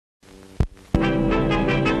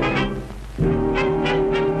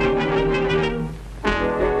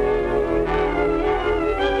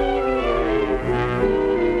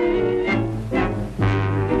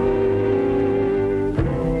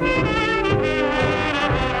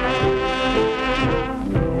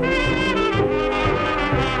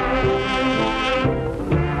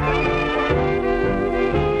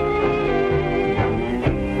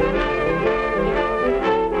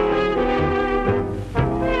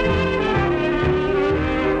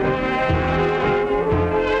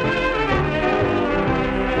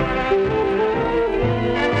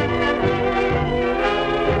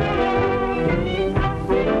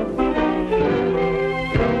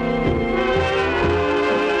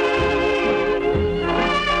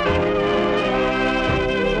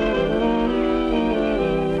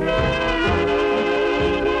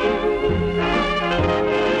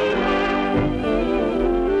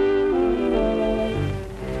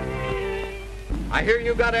I hear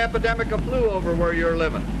you got an epidemic of flu over where you're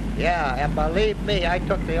living. Yeah, and believe me, I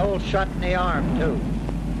took the old shot in the arm, too.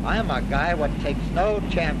 I'm a guy what takes no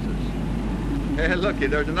chances. Hey, looky,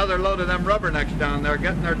 there's another load of them rubbernecks down there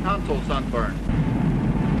getting their tonsils sunburned.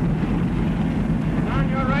 On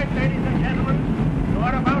your right, ladies and gentlemen, you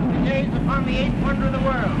are about to gaze upon the eighth wonder of the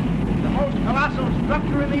world, the most colossal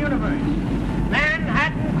structure in the universe,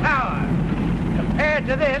 Manhattan Tower. Compared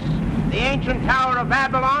to this, the ancient Tower of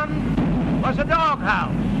Babylon was a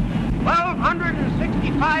doghouse,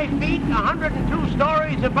 1,265 feet, 102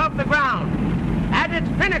 stories above the ground. At its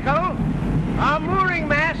pinnacle, a mooring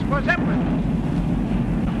mast was evident.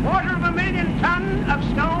 250,000 tons of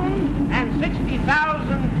stone and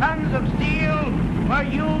 60,000 tons of steel were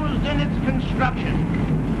used in its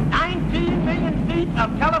construction. 19 million feet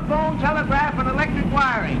of telephone, telegraph, and electric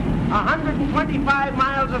wiring, 125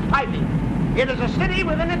 miles of piping. It is a city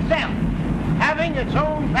within itself, having its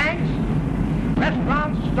own banks,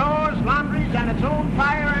 restaurants, stores, laundries, and its own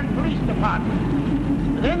fire and police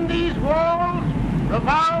department. Within these walls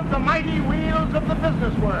revolve the mighty wheels of the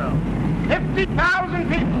business world. 50,000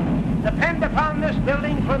 people depend upon this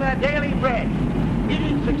building for their daily bread, be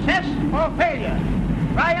it success or failure,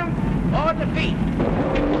 triumph or defeat.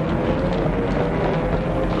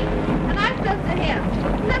 And I said to him,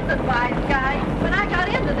 listen, wise guy, when I got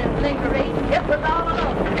into this lingerie, it was all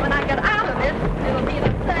alone. When I get out of it, it'll be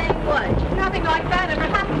the same way. Nothing like that ever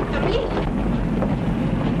happens to me.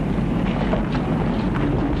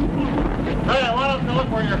 Hey, why don't you look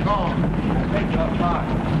where you're going? I think you're fine.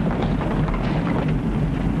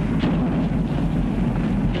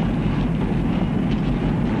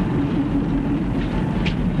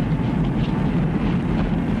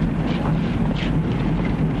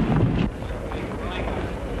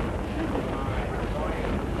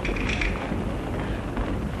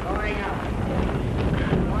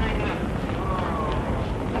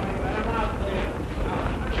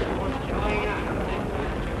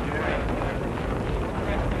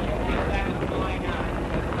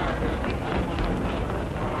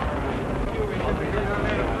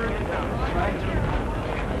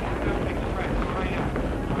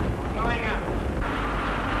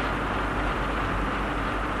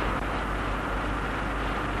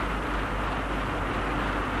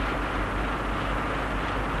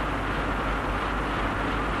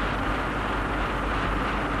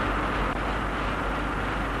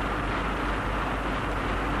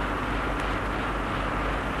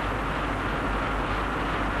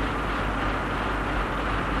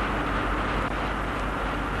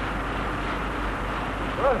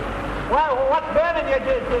 Well, what's burning you,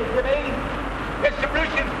 Jimmy?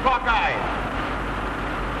 Distribution's cockeyed.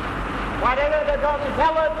 Why don't you tell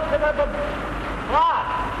it to the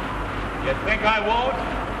boss? You think I won't?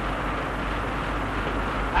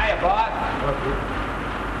 Hiya, boss.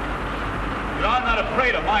 You know, I'm not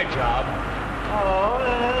afraid of my job. Oh,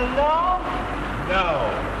 no? No.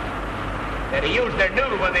 They'd have used their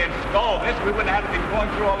noodle when they installed this. We wouldn't have been going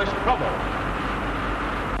through all this trouble.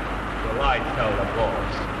 Well, I tell the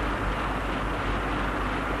boss.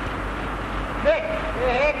 Nick,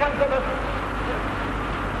 here comes the...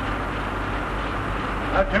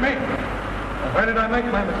 Jimmy, where did I make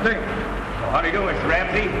my mistake? Well, how do you do, Mr.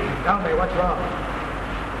 Ramsey? Tell me, what's wrong?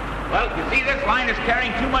 Well, you see, this line is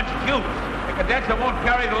carrying too much juice. The condenser won't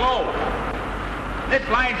carry the load. This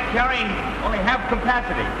line's carrying only half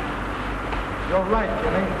capacity. You're right,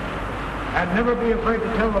 Jimmy. And never be afraid to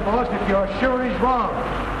tell the boss if you're sure he's wrong.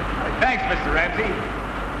 Thanks, Mr. Ramsey.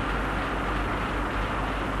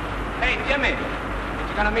 Hey, Jimmy,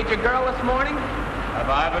 you gonna meet your girl this morning? Have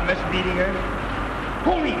I ever missed meeting her?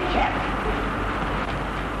 Holy cat!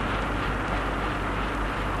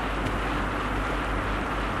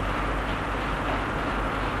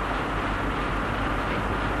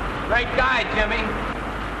 Great guy, Jimmy.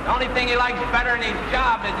 The only thing he likes better in his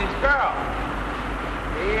job is his girl.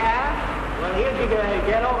 Yeah? Well, he'll be going to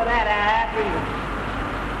get over that after you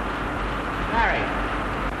marry.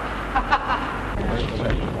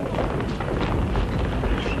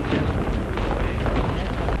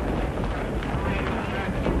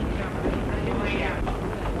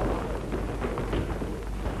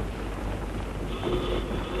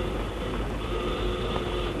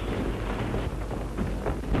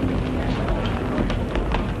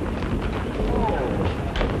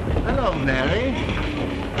 Mary.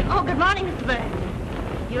 Oh, good morning, Mr.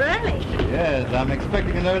 Burns. You're early. Yes, I'm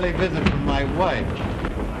expecting an early visit from my wife.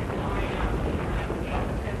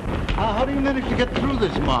 How do you manage to get through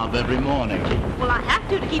this mob every morning? Well, I have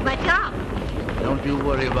to keep my job. Don't you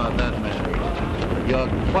worry about that, Mary. You're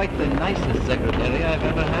quite the nicest secretary I've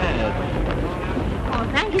ever had. Oh,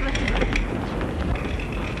 thank you, Mr. Burns.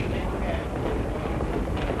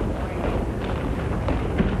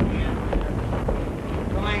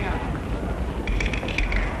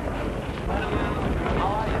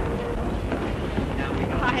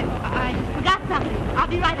 something. I'll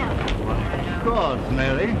be right out. Of course,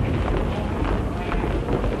 Mary.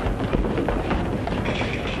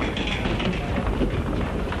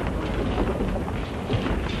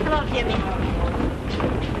 Hello, Jimmy.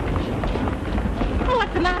 Oh,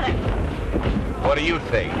 what's the matter? What do you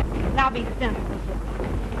think? Now be simple.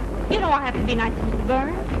 You know I have to be nice to Mr.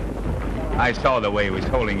 Burns. I saw the way he was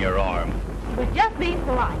holding your arm. It was just being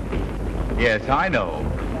polite. Yes, I know.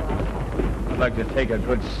 I'd like to take a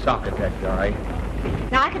good sock at that guy.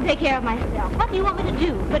 Now, I can take care of myself. What do you want me to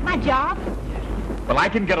do? Quit my job? Well, I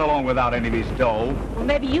can get along without any of his dough. Well,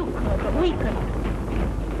 maybe you could, but we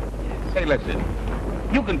couldn't. Say, listen.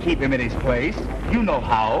 You can keep him in his place. You know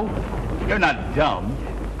how. You're not dumb.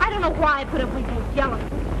 I don't know why I put up with your jealousy.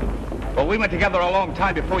 Well, we went together a long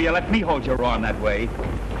time before you let me hold your arm that way.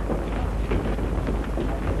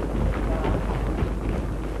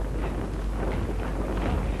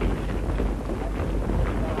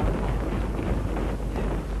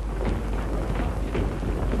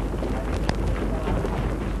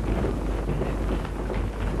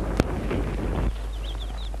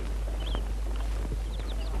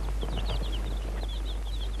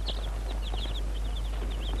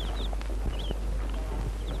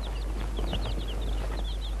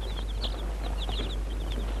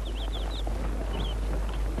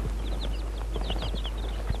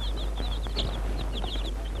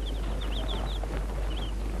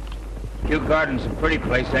 Kew Garden's a pretty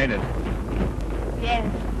place, ain't it? Yes,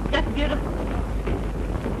 just beautiful.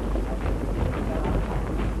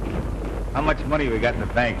 How much money we got in the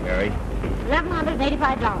bank, Mary?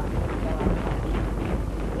 $1,185.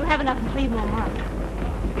 We'll have enough in 3 more months.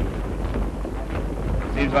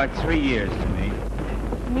 Seems like 3 years to me.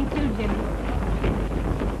 Me too, Jimmy.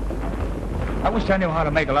 I wish I knew how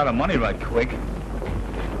to make a lot of money right quick.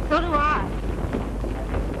 So do I.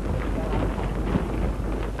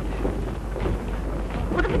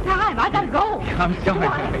 What is the time? I gotta go. I'm sorry,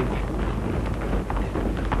 Mary.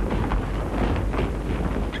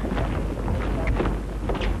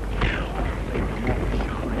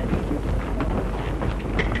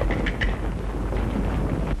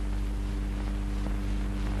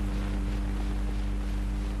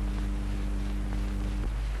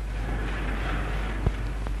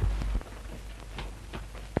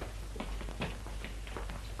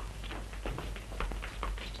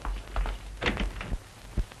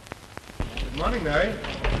 Good morning, Mary.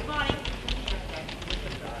 Good morning.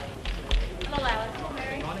 Hello, Alice.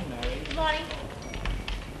 Mary. Good morning, Mary. Good morning.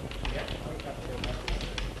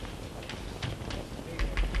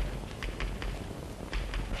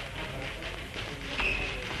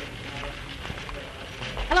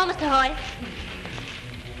 Hello, Mr. Hoy.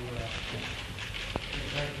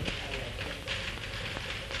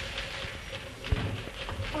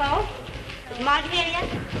 Hello? Is Margaret here yet?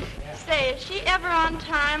 Say, is she ever on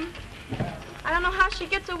time? I don't know how she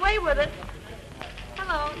gets away with it.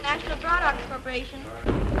 Hello, National Broadcast Corporation.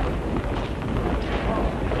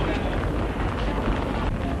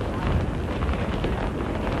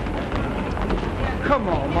 Come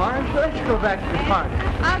on, Marge. Let's go back to the party.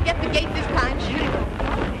 I'll get the gate this time, sure.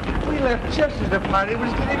 We left just as the party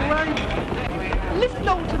was getting right. Listen,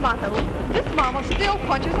 old tomato. This mama still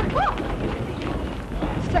punches a clock.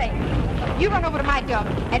 Say, you run over to my dump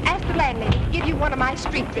and ask the landlady to give you one of my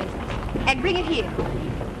street dresses. And bring it here.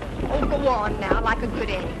 Oh, go on now, like a good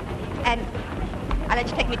egg. And I'll let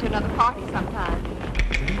you take me to another party sometime.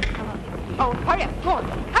 Oh, hurry up. Go on.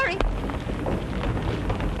 Hurry.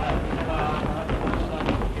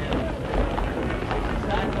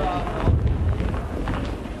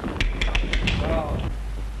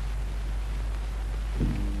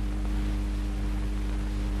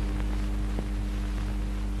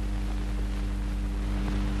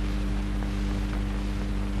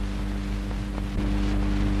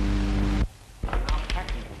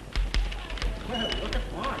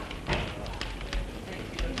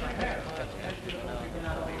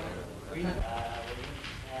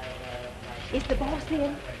 Is the boss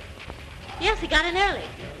in? Yes, he got in early.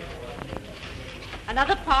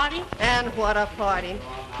 Another party? And what a party.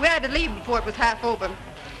 We had to leave before it was half open.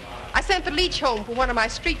 I sent the leech home for one of my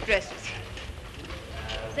street dresses.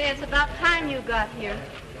 Say, it's about time you got here.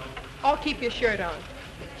 I'll keep your shirt on.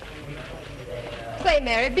 Say,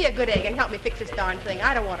 Mary, be a good egg and help me fix this darn thing.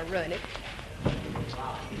 I don't want to ruin it.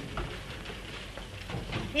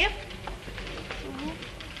 Here?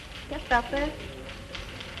 Just about there.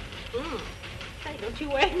 Say, don't you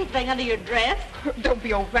wear anything under your dress? Don't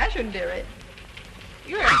be old-fashioned, dearie.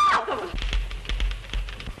 You're a...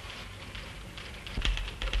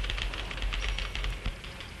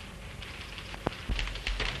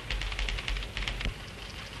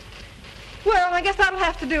 Well, I guess that'll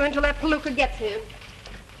have to do until that palooka gets here.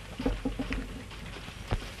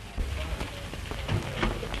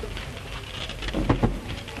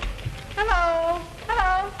 Hello.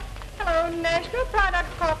 Hello. Hello, National Product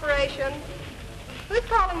Corporation. Who's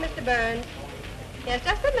calling, Mr. Burns? Yes,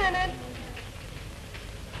 just a minute.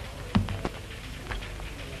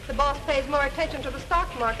 The boss pays more attention to the stock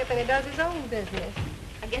market than he does his own business.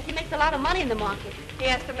 I guess he makes a lot of money in the market. He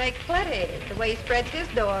has to make plenty, the way he spreads his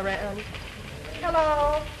dough around.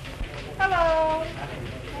 Hello. Hello.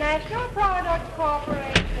 National Product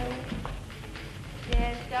Corporation.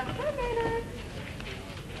 Yes, just a minute.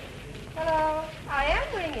 Hello. I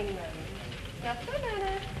am ringing them. Just a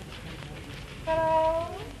minute. Hello.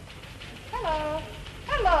 Hello.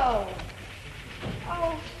 Hello.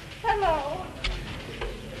 Oh, hello.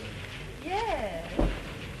 Yes.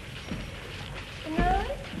 Good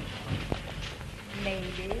night.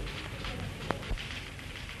 Ladies.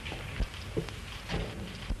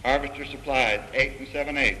 Harvester supplies, 8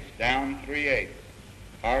 7/8, down 3/8.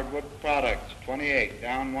 Hardwood products, 28,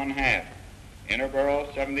 down 1/2.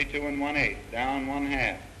 Interborough, 72 1/8, down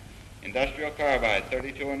 1/2. Industrial carbide,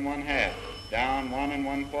 32 1/2, down 1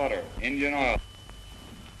 1/4. Engine oil.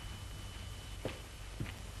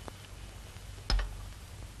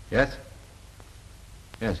 Yes?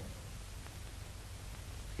 Yes.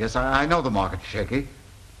 Yes, I know the market's shaky.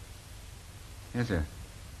 Yes, sir.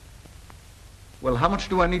 Well, how much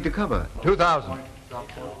do I need to cover? 2,000.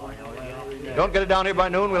 Don't get it down here by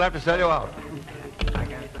noon, we'll have to sell you out.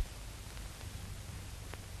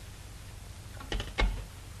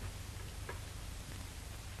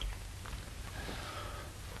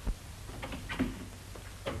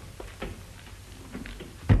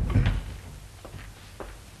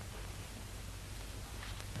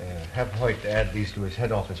 Have Hoyt add these to his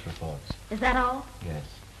head office reports. Is that all? Yes.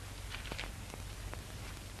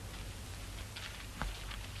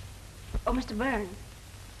 Oh, Mr. Burns,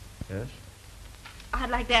 Yes? I'd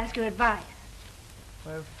like to ask your advice.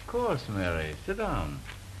 Why, of course, Mary. Sit down.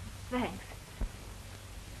 Thanks.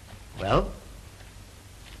 Well?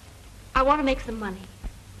 I want to make some money.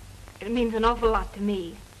 It means an awful lot to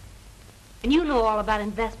me. And you know all about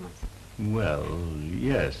investments. Well,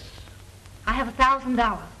 yes. I have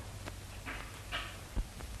 $1,000.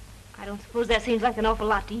 I don't suppose that seems like an awful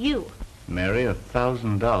lot to you. Mary,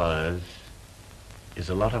 $1,000 is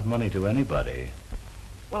a lot of money to anybody.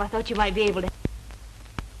 Well, I thought you might be able to.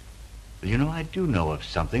 You know, I do know of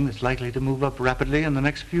something that's likely to move up rapidly in the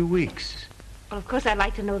next few weeks. Well, of course, I'd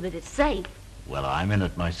like to know that it's safe. Well, I'm in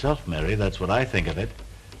it myself, Mary. That's what I think of it.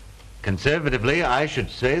 Conservatively, I should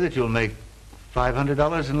say that you'll make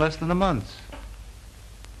 $500 in less than a month.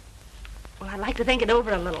 Well, I'd like to think it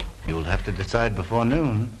over a little. You'll have to decide before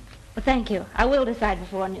noon. Well, thank you. I will decide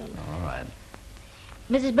before noon. All right.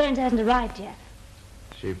 Mrs. Burns hasn't arrived yet.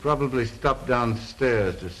 She probably stopped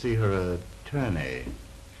downstairs to see her attorney.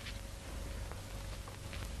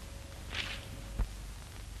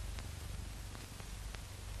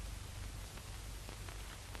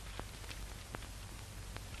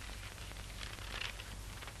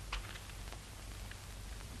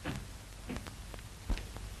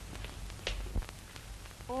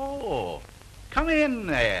 Oh, come in,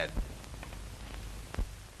 Ed.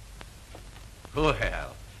 Well,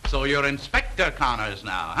 so you're Inspector Connors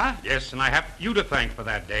now, huh? Yes, and I have you to thank for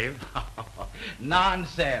that, Dave.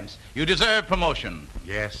 Nonsense. You deserve promotion.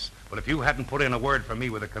 Yes, but if you hadn't put in a word for me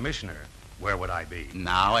with the commissioner, where would I be?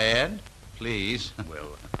 Now, Ed, please.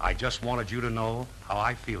 Well, I just wanted you to know how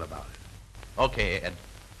I feel about it. Okay, Ed.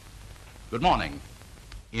 Good morning.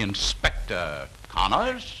 Inspector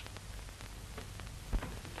Connors?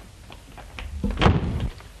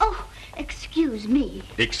 Oh, excuse me.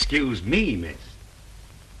 Excuse me, miss.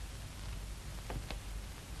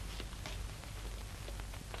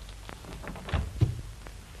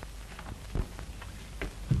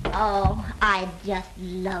 Oh, I just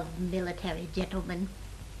love military gentlemen.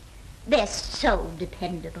 They're so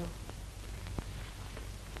dependable.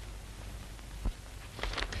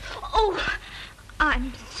 Oh,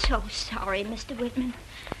 I'm so sorry, Mr. Whitman.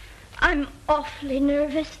 I'm awfully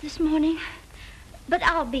nervous this morning, but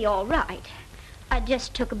I'll be all right. I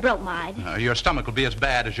just took a bromide. Your stomach will be as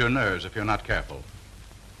bad as your nerves if you're not careful.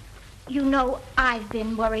 You know, I've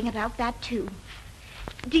been worrying about that, too.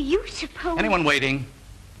 Do you suppose... Anyone waiting?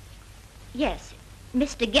 Yes,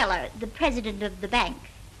 Mr. Geller, the president of the bank.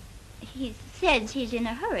 He says he's in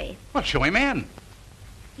a hurry. Well, show him in.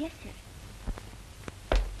 Yes,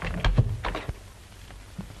 sir.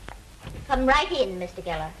 Come right in, Mr.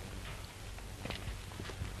 Geller.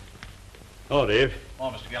 Oh, Dave. Oh,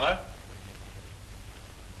 Mr. Geller.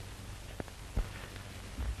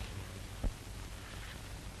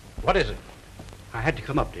 What is it? I had to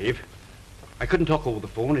come up, Dave. I couldn't talk over the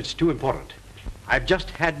phone. It's too important. I've just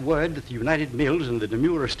had word that the United Mills and the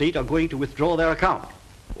Demure estate are going to withdraw their account.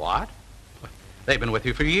 What? They've been with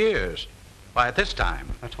you for years. Why, at this time?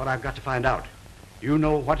 That's what I've got to find out. You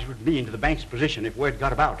know what it would mean to the bank's position if word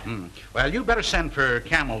got about. Well, you better send for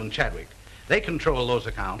Camel and Chadwick. They control those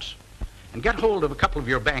accounts. And get hold of a couple of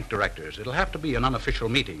your bank directors. It'll have to be an unofficial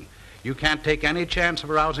meeting. You can't take any chance of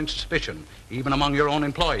arousing suspicion, even among your own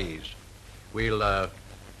employees. We'll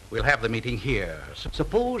have the meeting here.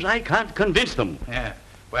 Suppose I can't convince them. Yeah.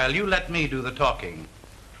 Well, you let me do the talking.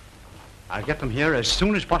 I'll get them here as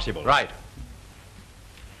soon as possible. Right.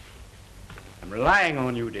 I'm relying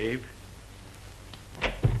on you, Dave.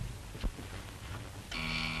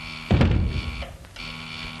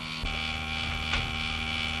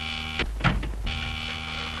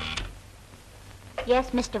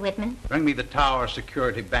 Yes, Mr. Whitman. Bring me the Tower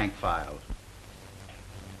Security Bank file.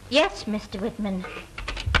 Yes, Mr. Whitman.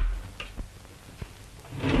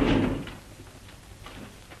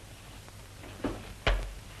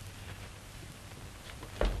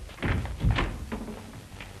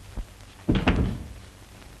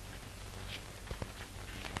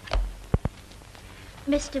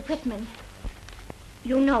 Mr. Whitman,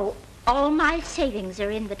 you know, all my savings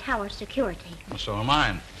are in the Tower Security. So am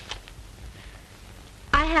mine.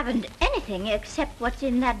 I haven't anything except what's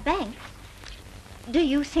in that bank. Do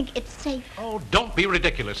you think it's safe? Oh, don't be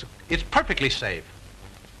ridiculous. It's perfectly safe.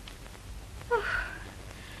 Oh,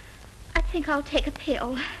 I think I'll take a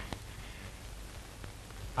pill.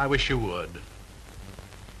 I wish you would.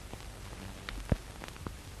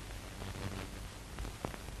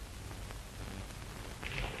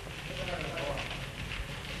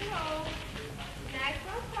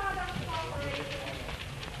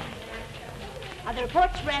 Are the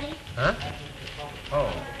reports ready? Huh?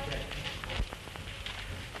 Oh.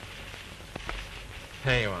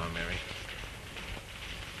 Here you are, Mary.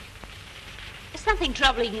 Is something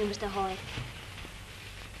troubling you, Mr. Hoyt?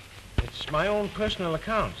 It's my own personal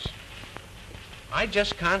accounts. I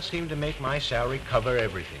just can't seem to make my salary cover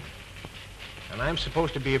everything. And I'm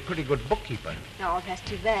supposed to be a pretty good bookkeeper. Oh, that's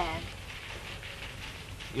too bad.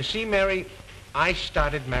 You see, Mary, I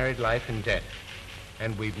started married life in debt.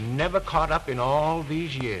 And we've never caught up in all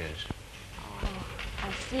these years. Oh,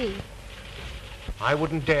 I see. I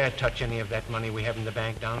wouldn't dare touch any of that money we have in the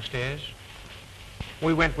bank downstairs.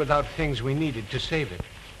 We went without things we needed to save it.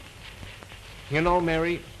 You know,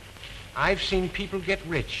 Mary, I've seen people get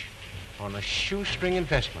rich on a shoestring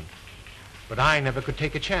investment, but I never could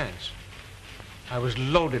take a chance. I was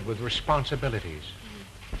loaded with responsibilities.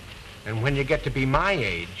 And when you get to be my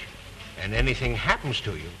age, and anything happens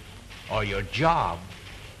to you, or your job,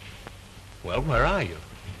 well, where are you?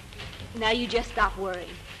 Now you just stop worrying.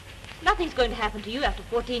 Nothing's going to happen to you after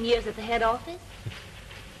 14 years at the head office.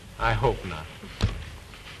 I hope not.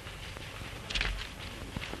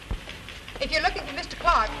 If you're looking for Mr.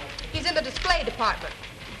 Clark, he's in the display department.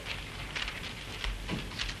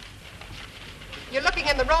 You're looking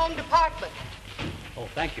in the wrong department. Oh,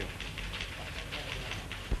 thank you.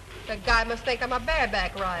 The guy must think I'm a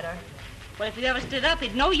bareback rider. Well, if you ever stood up,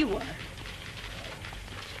 he'd know you were.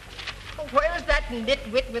 Where's that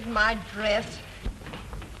nitwit with my dress?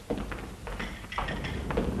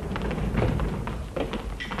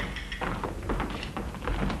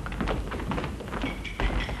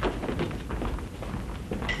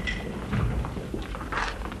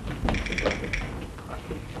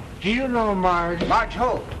 Do you know Marge? Marge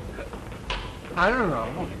who? I don't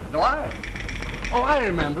know. Do I? Oh, I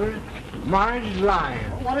remember. Marge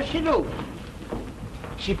Lyon. What does she do?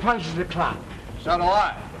 She punches the clock. So do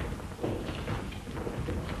I.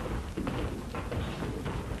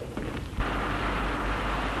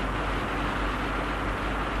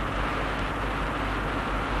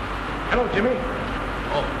 Hello, Jimmy.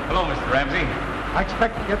 Oh, hello, Mr. Ramsey. I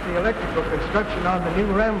expect to get the electrical construction on the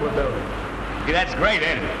new Rambler building. Hey, that's great,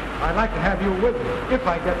 ain't it? I'd like to have you with me, if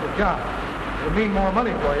I get the job. It'll mean more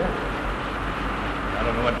money for you. I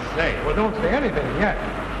don't know what to say. Well, don't say anything yet.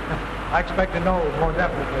 I expect to know more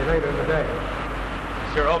definitely later in the day.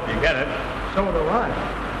 Sure hope you get it. So do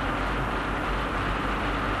I.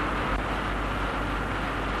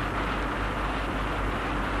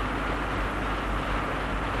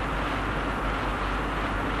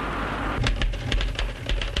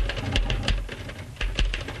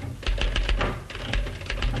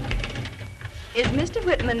 Is Mr.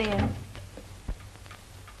 Whitman in?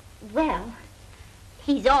 Well,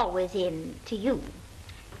 he's always in to you,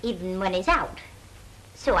 even when he's out.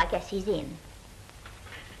 So I guess he's in.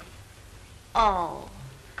 Oh,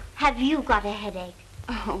 have you got a headache?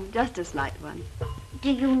 Oh, just a slight one.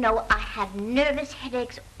 Do you know I have nervous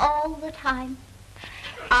headaches all the time?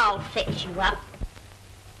 I'll fix you up.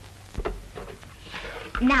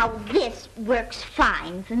 Now, this works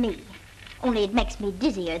fine for me. Only it makes me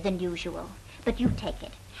dizzier than usual. But you take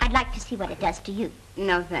it. I'd like to see what it does to you.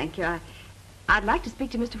 No, thank you. I'd like to speak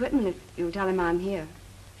to Mr. Whitman if you'll tell him I'm here.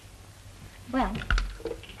 Well,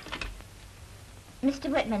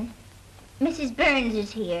 Mr. Whitman, Mrs. Burns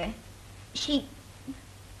is here. She...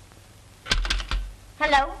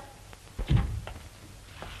 Hello?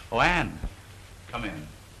 Oh, Anne, come in.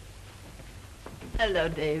 Hello,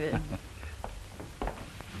 David.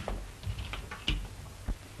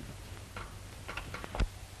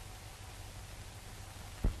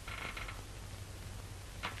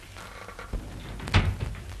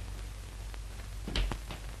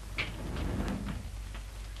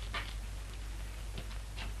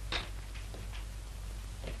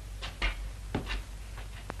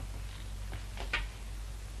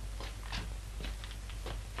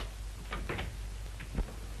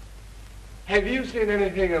 Have you seen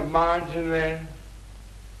anything of Marge in there?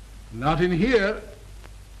 Not in here.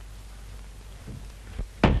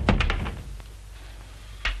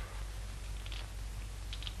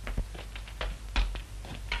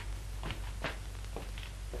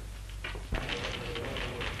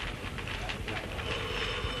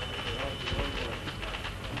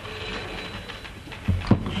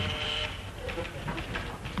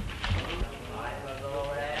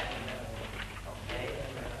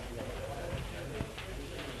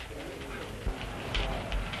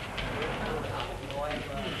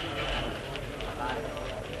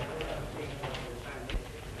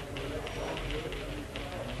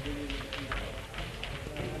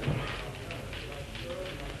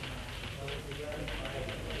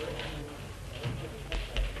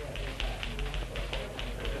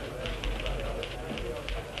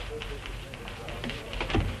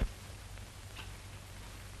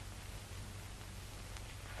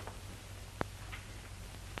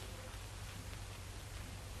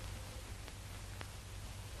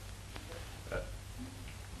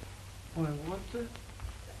 Well, what the...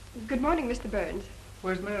 Good morning, Mr. Burns.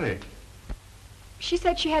 Where's Mary? She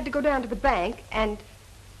said she had to go down to the bank, and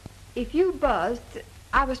if you buzzed,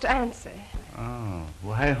 I was to answer. Oh,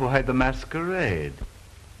 why the masquerade?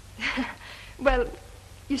 Well,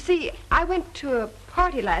 you see, I went to a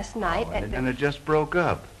party last night, And it just broke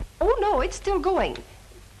up. Oh, no, it's still going.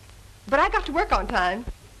 But I got to work on time.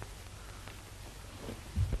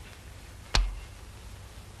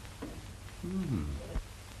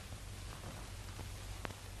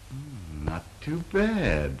 Not too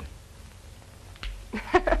bad.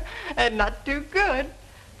 And not too good.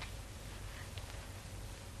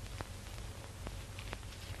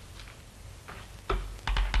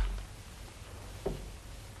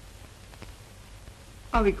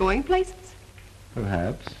 Are we going places?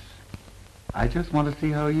 Perhaps. I just want to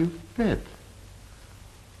see how you fit.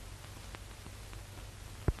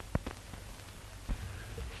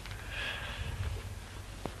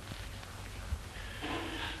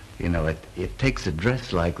 You know, it takes a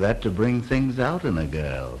dress like that to bring things out in a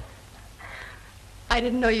girl. I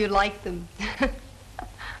didn't know you liked them.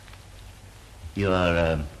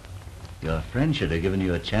 Your friend should have given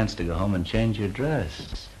you a chance to go home and change your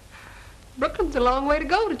dress. Brooklyn's a long way to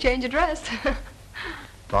go to change a dress.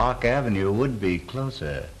 Park Avenue would be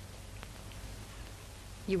closer.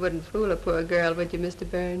 You wouldn't fool a poor girl, would you, Mr.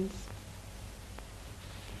 Burns?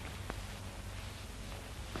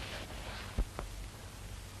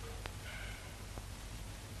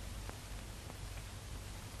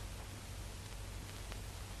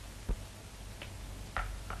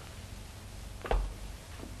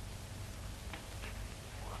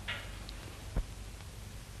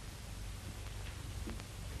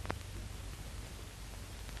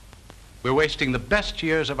 We're wasting the best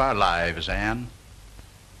years of our lives, Anne.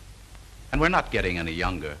 And we're not getting any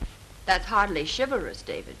younger. That's hardly chivalrous,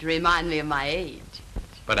 David, to remind me of my age.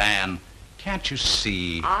 But, Anne, can't you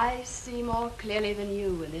see? I see more clearly than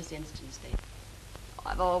you in this instance, David.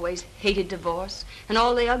 I've always hated divorce and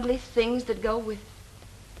all the ugly things that go with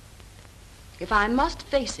it. If I must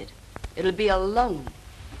face it, it'll be alone.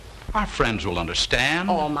 Our friends will understand.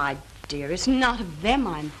 Oh, my dear, it's not of them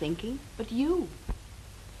I'm thinking, but you.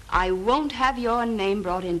 I won't have your name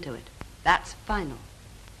brought into it. That's final.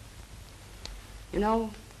 You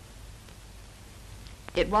know,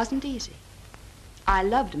 it wasn't easy. I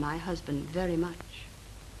loved my husband very much.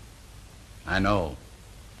 I know.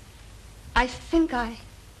 I think I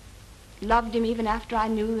loved him even after I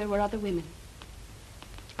knew there were other women.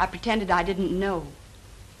 I pretended I didn't know,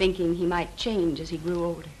 thinking he might change as he grew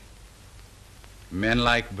older. Men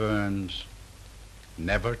like Burns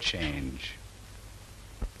never change.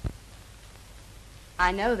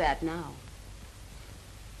 I know that now.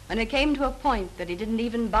 When it came to a point that he didn't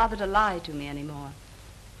even bother to lie to me anymore,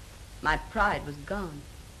 my pride was gone.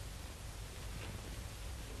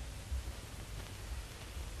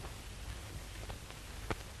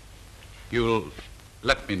 You'll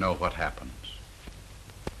let me know what happens.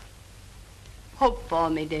 Hope for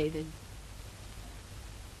me, David.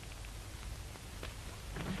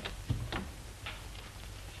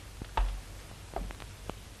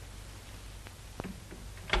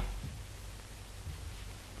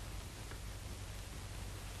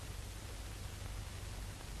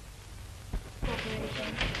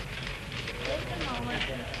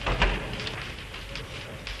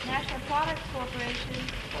 National Products Corporation.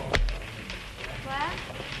 What?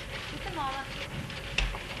 Just a moment.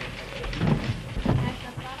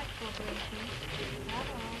 National Products Corporation.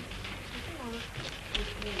 Hello. Just a moment.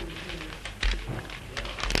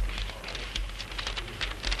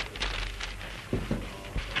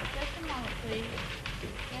 Just a moment, please.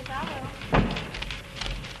 Yes, I will.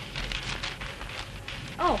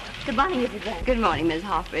 Oh, good morning, Mrs. Burns. Good morning, Miss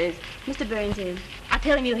Harper. Is Mr. Burns in? I'll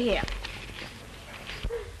tell him you're here.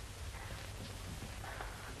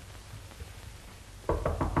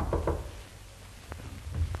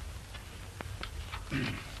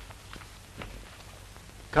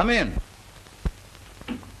 Come in.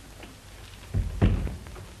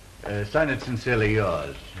 Sign it sincerely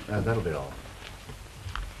yours. That'll be all.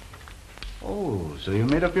 Oh, so you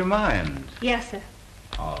made up your mind. Yes, sir.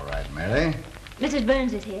 All right, Mary. Mrs.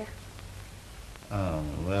 Burns is here. Oh,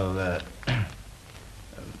 well,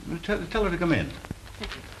 tell her to come in.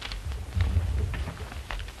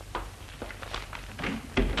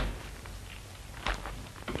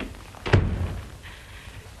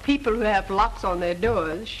 People who have locks on their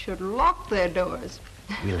doors should lock their doors.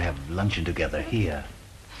 We'll have luncheon together here.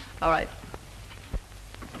 All right.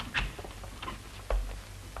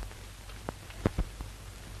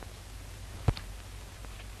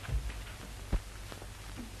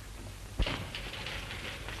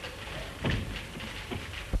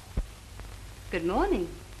 Good morning.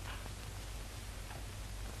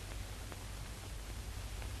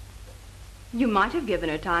 You might have given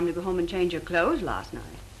her time to go home and change her clothes last night.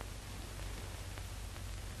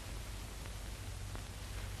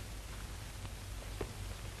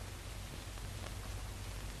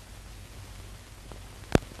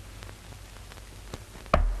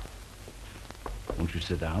 Won't you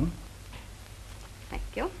sit down? Thank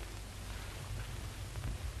you.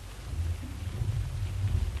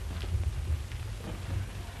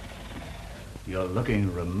 You're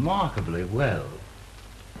looking remarkably well.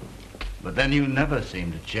 But then you never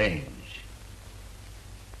seem to change.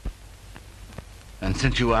 And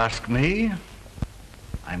since you ask me,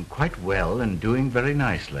 I'm quite well and doing very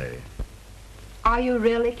nicely. Are you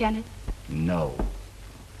really, Kenneth? No.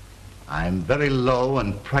 I'm very low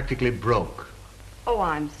and practically broke. Oh,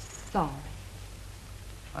 I'm sorry.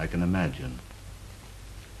 I can imagine.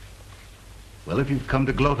 Well, if you've come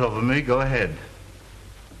to gloat over me, go ahead.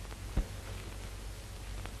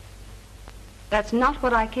 That's not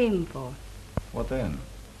what I came for. What then?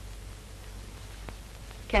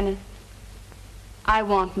 Kenneth, I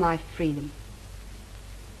want my freedom.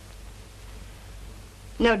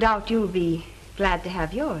 No doubt you'll be glad to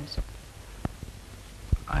have yours.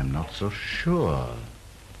 I'm not so sure.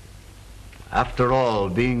 After all,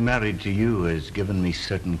 being married to you has given me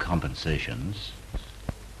certain compensations.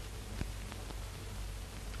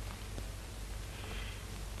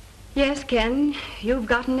 Yes, Ken, you've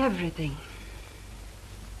gotten everything.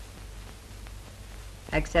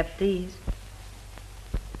 Except these.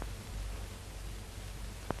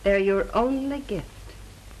 They're your only gift.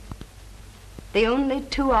 The only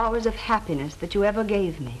 2 hours of happiness that you ever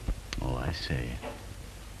gave me. Oh, I see.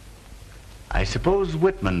 I suppose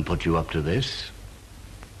Whitman put you up to this.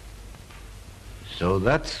 So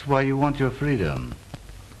that's why you want your freedom.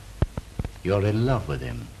 You're in love with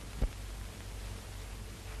him.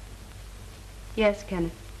 Yes,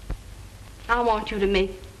 Kenneth. I want you to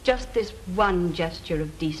make just this one gesture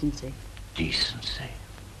of decency. Decency?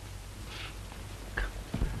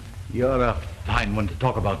 You're a fine one to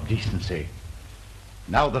talk about decency.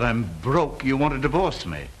 Now that I'm broke, you want to divorce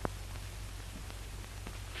me.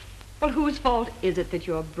 Well, whose fault is it that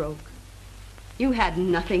you're broke? You had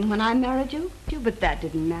nothing when I married you, but that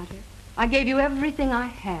didn't matter. I gave you everything I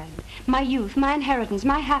had. My youth, my inheritance,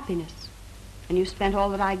 my happiness. And you spent all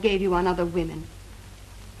that I gave you on other women.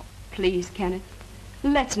 Please, Kenneth,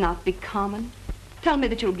 let's not be common. Tell me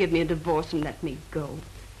that you'll give me a divorce and let me go.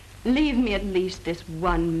 Leave me at least this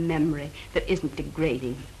one memory that isn't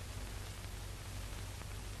degrading.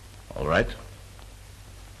 All right.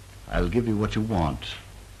 I'll give you what you want.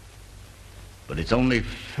 But it's only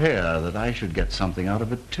fair that I should get something out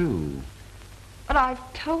of it, too. But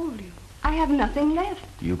I've told you, I have nothing left.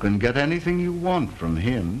 You can get anything you want from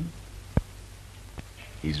him.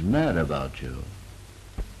 He's mad about you.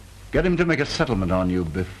 Get him to make a settlement on you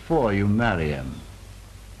before you marry him.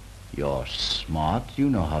 You're smart. You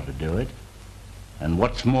know how to do it. And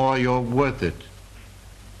what's more, you're worth it.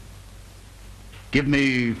 Give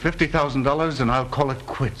me $50,000 and I'll call it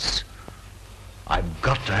quits. I've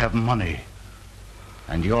got to have money.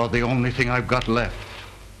 And you're the only thing I've got left.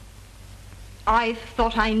 I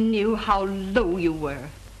thought I knew how low you were.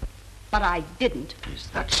 But I didn't. Is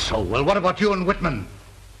that so? Well, what about you and Whitman?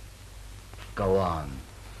 Go on.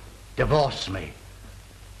 Divorce me.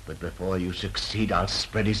 But before you succeed, I'll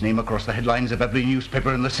spread his name across the headlines of every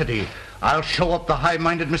newspaper in the city. I'll show up the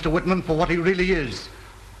high-minded Mr. Whitman for what he really is.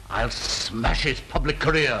 I'll smash his public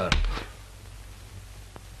career.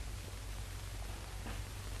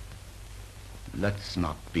 Let's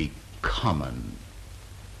not be common.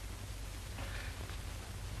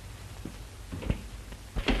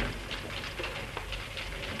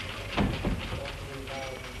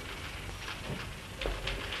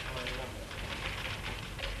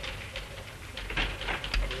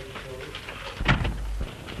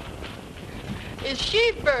 Is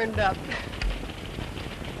she burned up?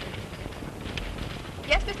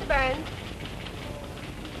 Yes, Mr. Burns.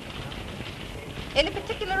 Any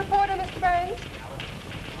particular reporter, Mr. Burns?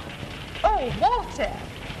 Oh, Walter.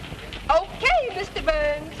 Okay, Mr.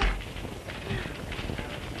 Burns.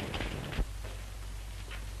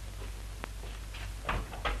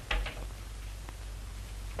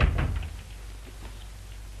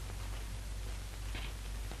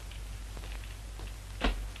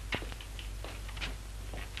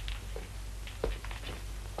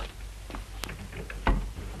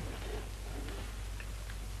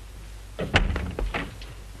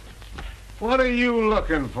 What are you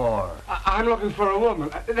looking for? I'm looking for a woman.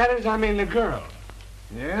 That is, I mean, a girl.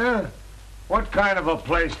 Yeah? What kind of a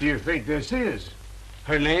place do you think this is?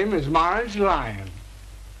 Her name is Marge Lyon.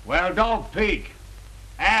 Well, don't peek.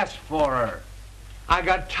 Ask for her. I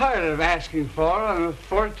got tired of asking for her on the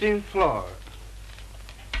 14th floor.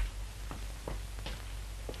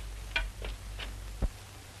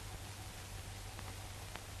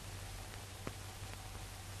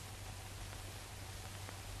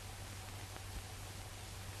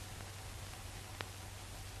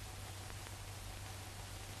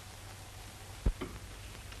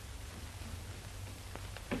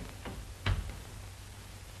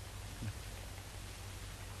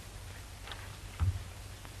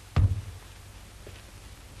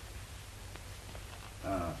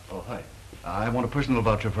 Hi. I want a personal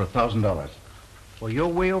voucher for $1,000. Well, you're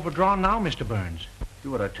way overdrawn now, Mr. Burns.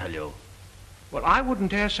 Do what I tell you. Well, I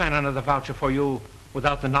wouldn't dare sign another voucher for you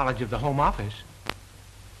without the knowledge of the Home Office.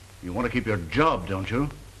 You want to keep your job, don't you?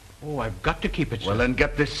 Oh, I've got to keep it, sir. Well, then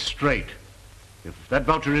get this straight. If that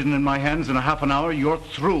voucher isn't in my hands in a half an hour, you're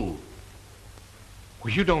through.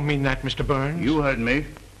 Well, you don't mean that, Mr. Burns. You heard me.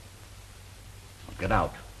 Now get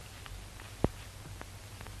out.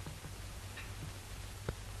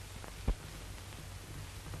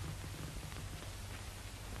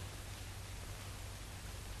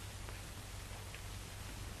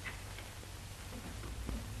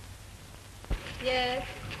 Yes.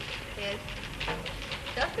 Yes.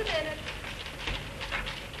 Just a minute.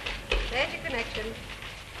 There's your connection.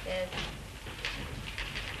 Yes.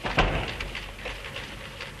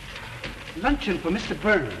 Luncheon for Mr.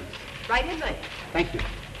 Burns. Right in there. Thank you.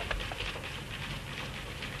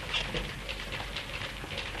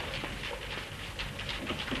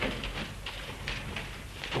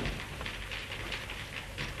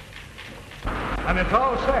 And it's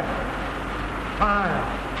all set.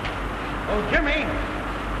 Fine. Oh, Jimmy!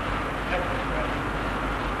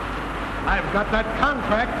 I've got that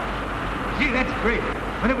contract. Gee, that's great.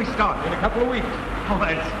 When do we start? In a couple of weeks. Oh,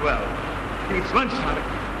 that's swell. It's lunchtime.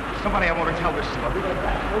 Somebody I want to tell this to. I'll be right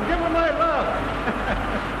back. Well, give him my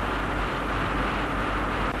love.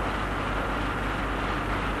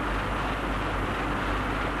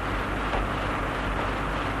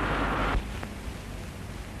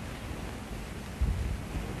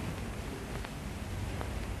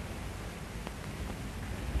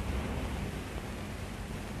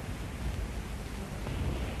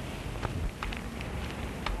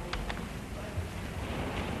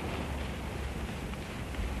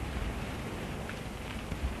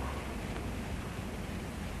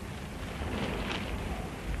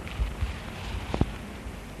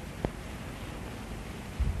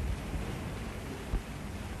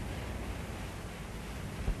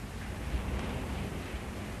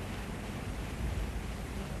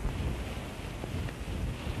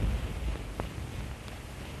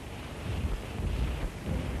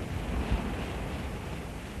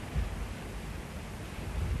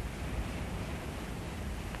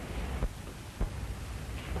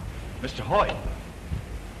 Mr. Hoyt.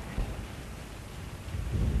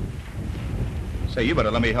 Say, you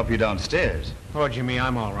better let me help you downstairs. Oh, Jimmy,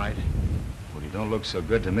 I'm all right. Well, you don't look so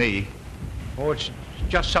good to me. Oh, it's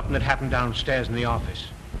just something that happened downstairs in the office.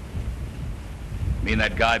 Mean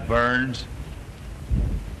that guy Burns?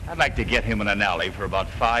 I'd like to get him in an alley for about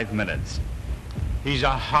 5 minutes. He's a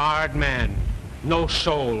hard man. No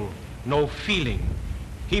soul, no feeling.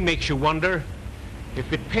 He makes you wonder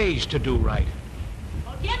if it pays to do right.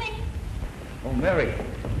 Oh, Jimmy! Oh, Mary.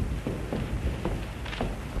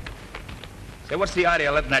 Say, what's the idea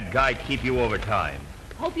of letting that guy keep you overtime?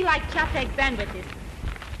 Hope you like chopped egg sandwiches.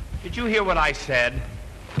 Did you hear what I said?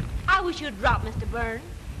 I wish you'd drop, Mr. Burns.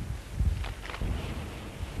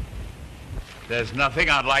 There's nothing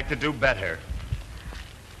I'd like to do better.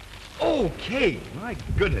 Okay, my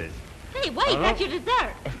goodness. Hey, wait, that's your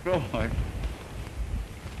dessert. Oh, my.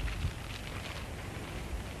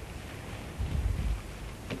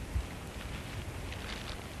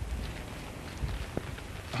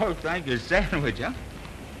 Oh, thank you. Sandwich, huh?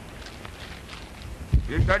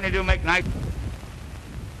 You certainly do make nice...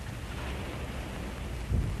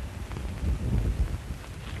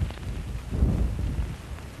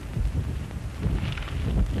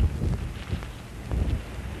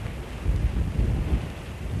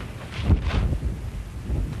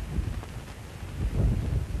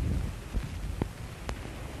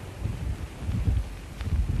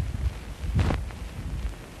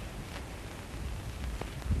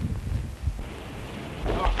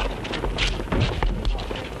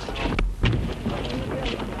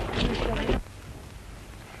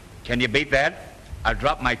 Can you beat that? I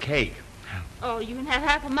dropped my cake. Oh, you can have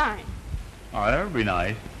half of mine. Oh, that would be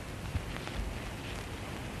nice.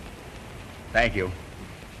 Thank you.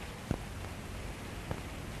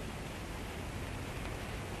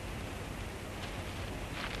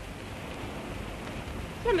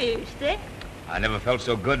 Jimmy, you sick? I never felt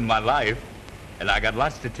so good in my life, and I got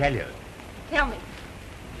lots to tell you. Tell me.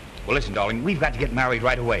 Well, listen, darling, we've got to get married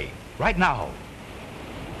right away. Right now.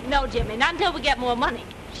 No, Jimmy, not until we get more money.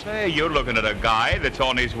 Say, you're looking at a guy that's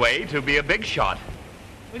on his way to be a big shot.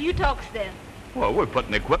 Will you talk then? Well, we're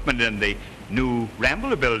putting equipment in the new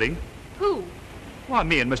Rambler building. Who? Why,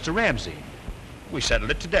 me and Mr. Ramsey. We settled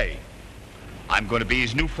it today. I'm going to be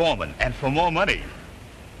his new foreman, and for more money.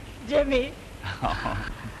 Jimmy.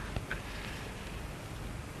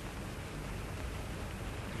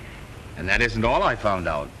 And that isn't all I found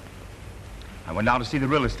out. I went down to see the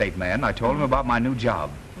real estate man. I told him about my new job.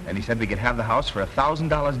 And he said we could have the house for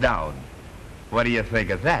 $1,000 down. What do you think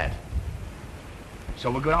of that? So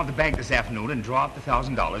we'll go down to the bank this afternoon and draw out the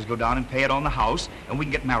 $1,000, go down and pay it on the house, and we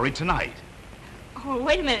can get married tonight. Oh,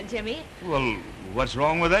 wait a minute, Jimmy. Well, what's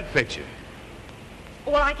wrong with that picture?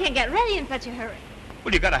 Well, I can't get ready in such a hurry.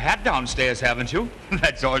 Well, you got a hat downstairs, haven't you?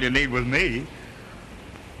 That's all you need with me.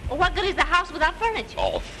 Well, what good is the house without furniture?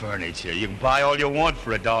 Oh, furniture. You can buy all you want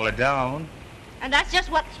for $1 down. And that's just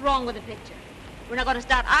what's wrong with the picture. We're not going to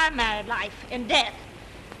start our married life in death.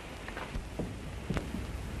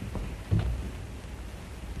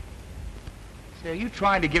 Say, are you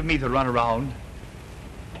trying to give me the runaround?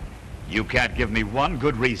 You can't give me one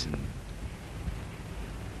good reason.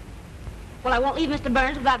 Well, I won't leave Mr.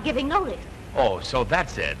 Burns without giving notice. Oh, so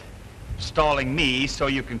that's it. Stalling me so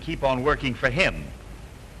you can keep on working for him.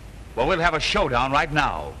 Well, we'll have a showdown right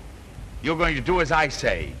now. You're going to do as I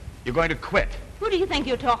say. You're going to quit. Who do you think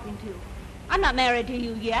you're talking to? I'm not married to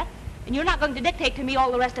you yet, and you're not going to dictate to me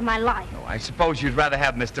all the rest of my life. No, I suppose you'd rather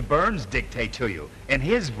have Mr. Burns dictate to you, in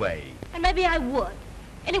his way. And maybe I would.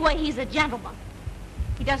 Anyway, he's a gentleman.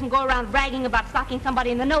 He doesn't go around bragging about socking somebody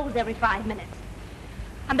in the nose every 5 minutes.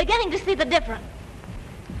 I'm beginning to see the difference.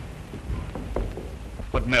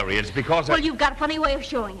 But, Mary, it's because Well, you've got a funny way of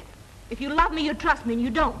showing it. If you love me, you'd trust me, and you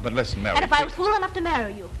don't. But listen, Mary... And if I was fool enough to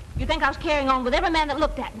marry you, you'd think I was carrying on with every man that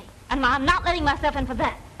looked at me. And I'm not letting myself in for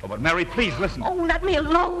that. Oh, but, Mary, please, listen. Oh, let me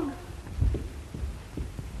alone.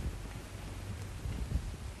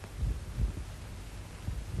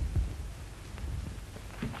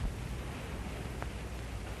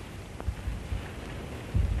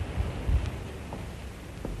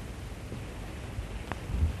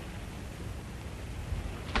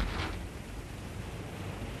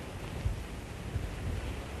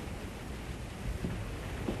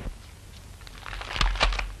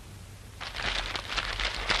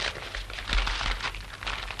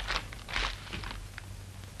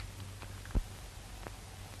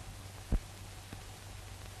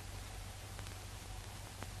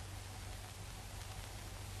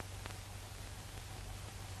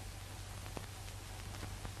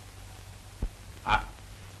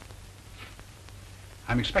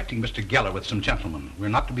 I'm expecting Mr. Geller with some gentlemen. We're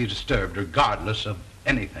not to be disturbed regardless of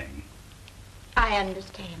anything. I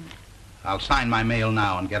understand. I'll sign my mail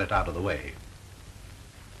now and get it out of the way.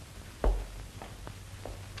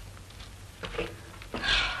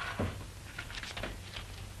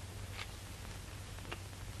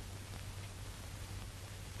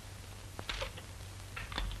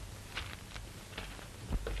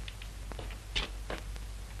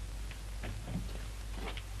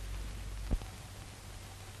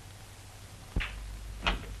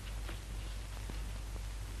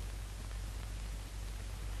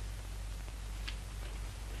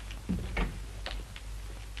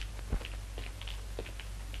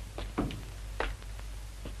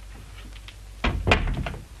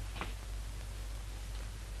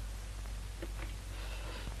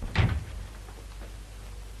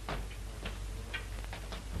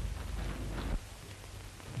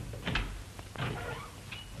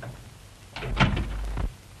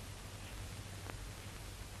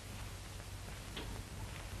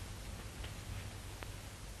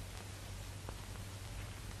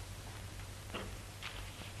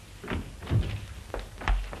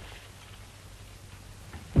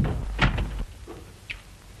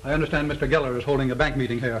 I understand Mr. Geller is holding a bank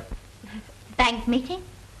meeting here. Bank meeting?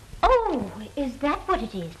 Oh, is that what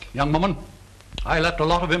it is? Young woman, I left a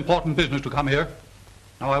lot of important business to come here.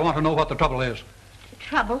 Now I want to know what the trouble is.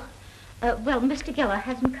 Trouble? Well, Mr. Geller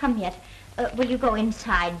hasn't come yet. Will you go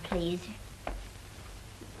inside, please?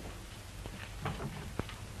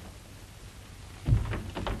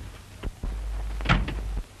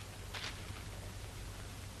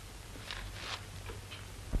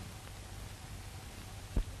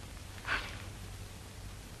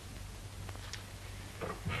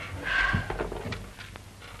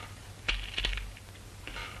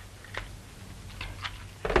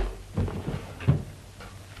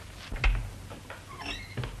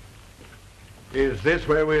 Is this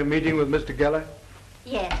where we're meeting with Mr. Geller?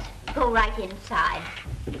 Yes, go right inside.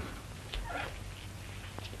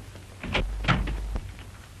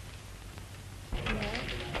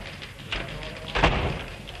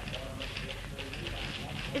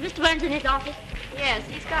 Is Mr. Burns in his office? Yes,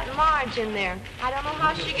 he's got Marge in there. I don't know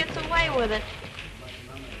how she gets away with it.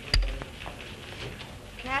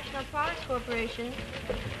 National Products Corporation.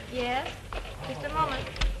 Yes, just a moment.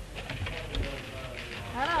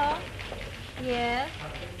 Hello. Yes.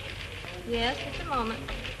 Yes, just a moment.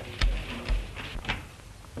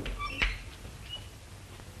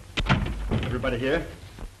 Everybody here?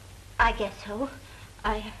 I guess so.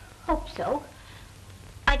 I hope so.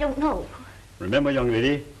 I don't know. Remember, young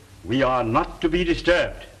lady, we are not to be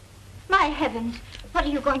disturbed. My heavens, what are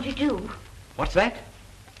you going to do? What's that?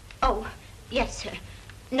 Oh, yes, sir.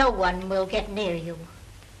 No one will get near you.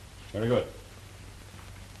 Very good.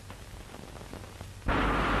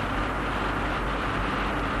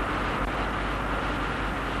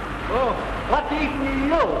 Oh, what's eating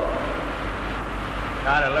you?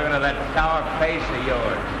 Tired of looking at that sour face of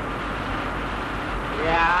yours.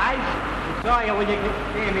 Yeah, I saw you when you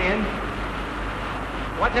came in.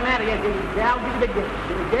 What's the matter? You gal, give the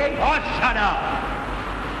gate? Oh, shut up!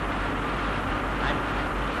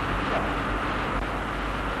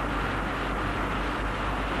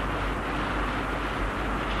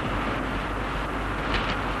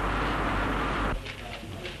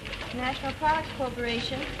 National Products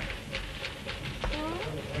Corporation.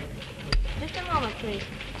 Just a moment, please.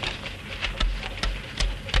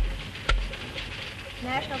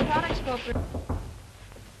 National Products Corporation.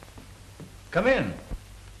 Come in.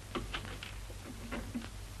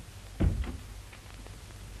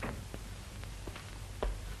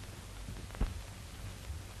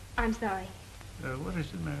 I'm sorry. What is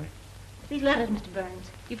it, Mary? These letters, Mr. Burns.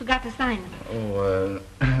 You forgot to sign them. Oh,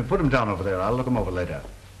 put them down over there. I'll look them over later.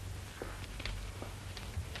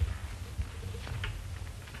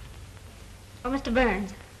 Oh, Mr.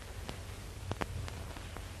 Burns.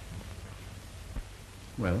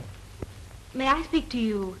 Well? May I speak to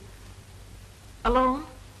you alone?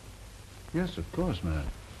 Yes, of course, Mary.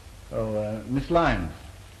 Oh, Miss Lyons.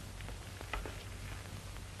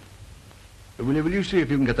 Will you see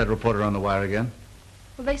if you can get that reporter on the wire again?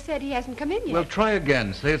 Well, they said he hasn't come in yet. Well, try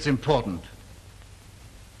again. Say it's important.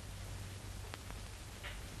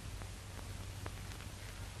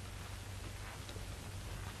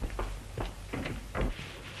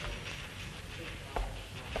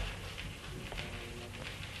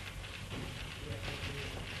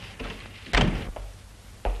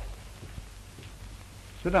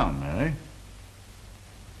 Sit down, Mary.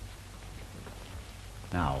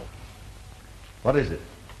 Now, what is it?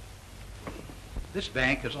 This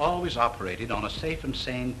bank has always operated on a safe and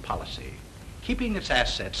sane policy. keeping its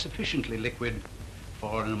assets sufficiently liquid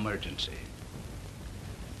for an emergency.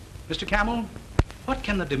 Mr. Camel, what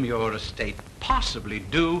can the demure estate possibly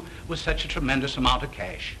do with such a tremendous amount of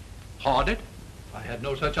cash? Hoard it? I had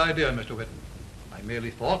no such idea, Mr. Whitten. I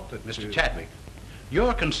merely thought that... Mr. Chadwick,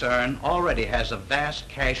 your concern already has a vast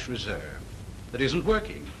cash reserve that isn't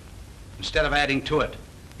working. Instead of adding to it,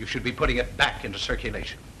 you should be putting it back into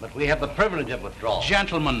circulation. But we have the privilege of withdrawal.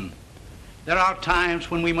 Gentlemen, there are times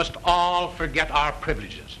when we must all forget our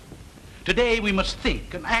privileges. Today we must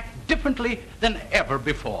think and act differently than ever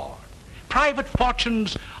before. Private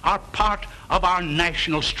fortunes are part of our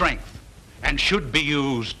national strength and should be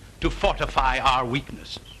used to fortify our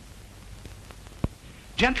weaknesses.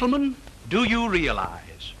 Gentlemen, do you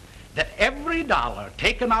realize that every dollar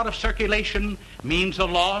taken out of circulation means a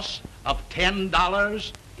loss of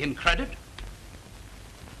 $10 in credit?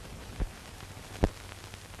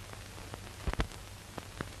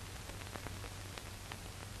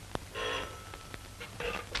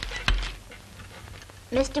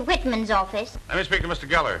 Mr. Whitman's office. Let me speak to Mr.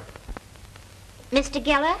 Geller. Mr.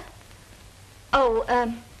 Geller? Oh,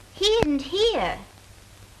 he isn't here.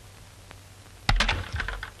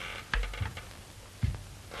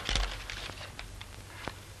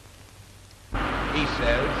 He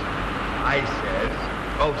says, I says,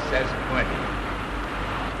 both says plenty.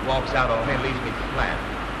 Walks out on me and leaves me flat.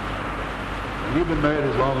 When you've been married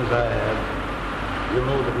as long as I have, you'll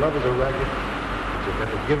know that love is a racket.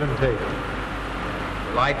 It's a give and take.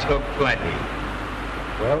 Well, I took plenty.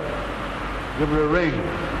 Well, give her a ring.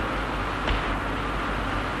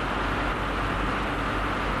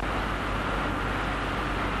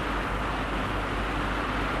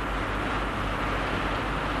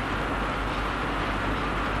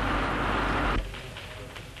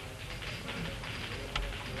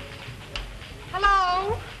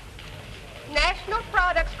 Hello? National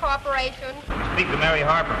Products Corporation. Speak to Mary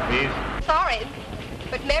Harper, please. Sorry,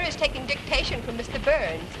 but Mary's taking dictation from Mr.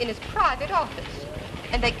 Burns in his private office,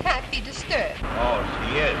 and they can't be disturbed. Oh,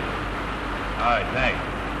 she is. All right, thanks.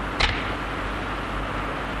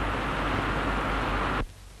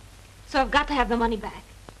 So I've got to have the money back.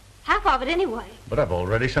 Half of it anyway. But I've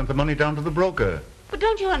already sent the money down to the broker. But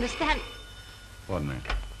don't you understand? One minute.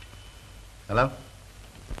 Hello?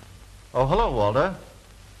 Oh, hello, Walter.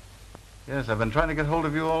 Yes, I've been trying to get hold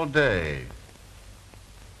of you all day.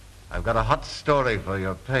 I've got a hot story for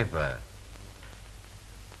your paper.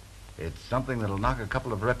 It's something that'll knock a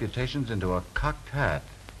couple of reputations into a cocked hat.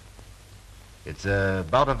 It's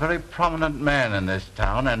about a very prominent man in this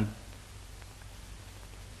town, and...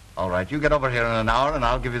 All right, you get over here in an hour, and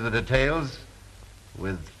I'll give you the details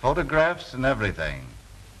with photographs and everything.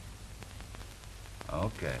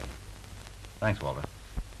 Okay. Thanks, Walter.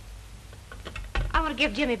 I want to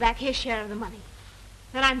give Jimmy back his share of the money.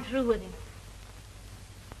 Then I'm through with him.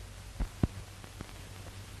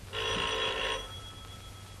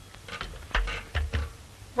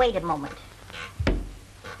 Wait a moment.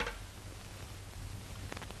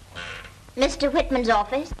 Mr. Whitman's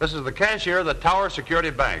office? This is the cashier of the Tower Security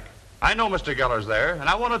Bank. I know Mr. Geller's there, and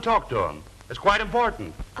I want to talk to him. It's quite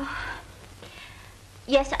important.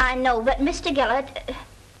 Yes, I know, but Mr. Geller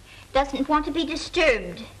doesn't want to be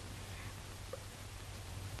disturbed.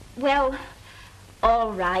 Well,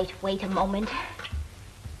 all right, wait a moment.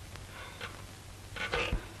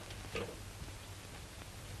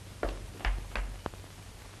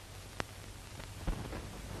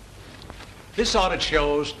 This audit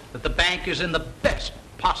shows that the bank is in the best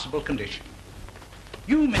possible condition.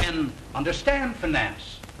 You men understand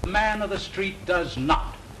finance. The man of the street does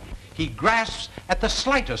not. He grasps at the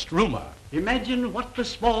slightest rumor. Imagine what the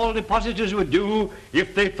small depositors would do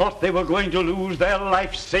if they thought they were going to lose their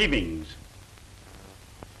life savings.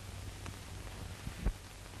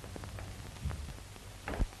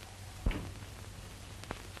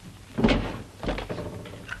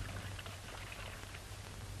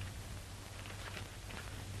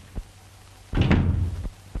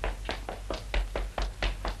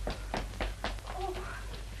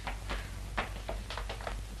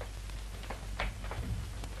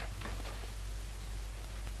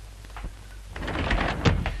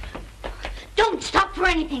 Don't stop for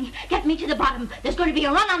anything. Get me to the bottom. There's going to be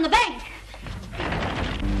a run on the bank.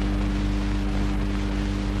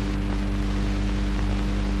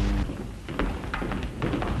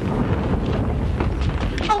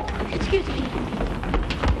 Oh, excuse me.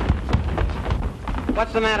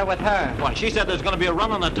 What's the matter with her? Why, she said there's going to be a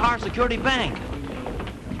run on the Tower Security Bank.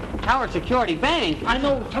 Tower Security Bank? I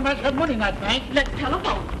know somebody's got money in that bank. Let's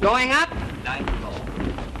telephone. Going up?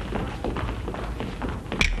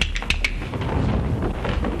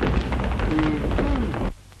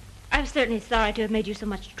 I'm still certainly sorry to have made you so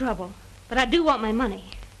much trouble, but I do want my money.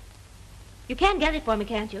 You can get it for me,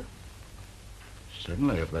 can't you?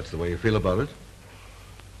 Certainly, if that's the way you feel about it.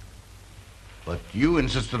 But you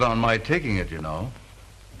insisted on my taking it, you know.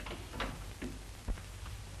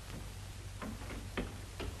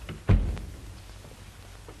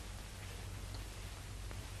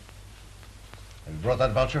 Have you brought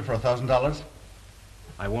that voucher for $1,000?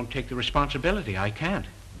 I won't take the responsibility. I can't.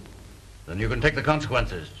 Then you can take the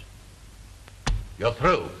consequences. You're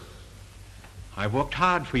through. I've worked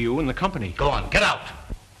hard for you and the company. Go on, get out!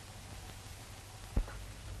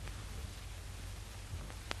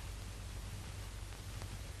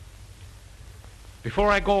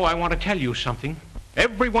 Before I go, I want to tell you something.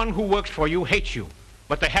 Everyone who works for you hates you,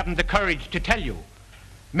 but they haven't the courage to tell you.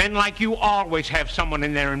 Men like you always have someone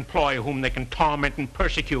in their employ whom they can torment and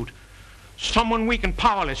persecute. Someone weak and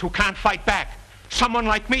powerless who can't fight back. Someone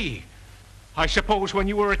like me. I suppose when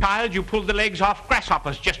you were a child, you pulled the legs off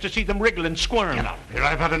grasshoppers just to see them wriggle and squirm. Get out of here.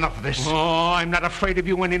 I've had enough of this. Oh, I'm not afraid of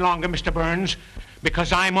you any longer, Mr. Burns,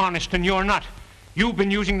 because I'm honest and you're not. You've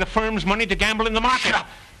been using the firm's money to gamble in the market. Shut up.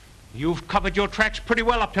 You've covered your tracks pretty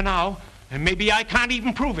well up to now, and maybe I can't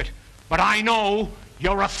even prove it, but I know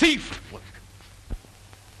you're a thief.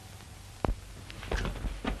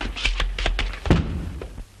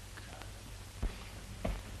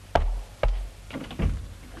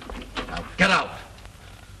 Now, get out.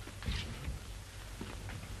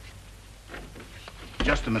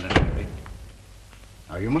 Just a minute, Mary.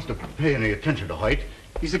 Now, you mustn't pay any attention to Hoyt.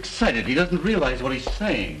 He's excited. He doesn't realize what he's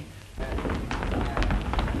saying.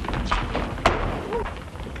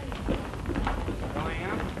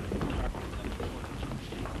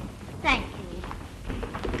 Thank you.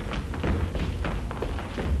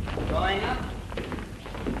 Going up.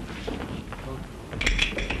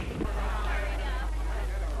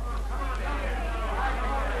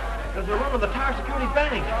 There's a run on the Tower Security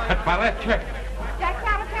Bank. That's my left check. Jack's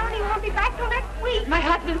out of town. He won't be back till next week. My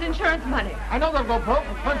husband's insurance money. I know they'll go broke,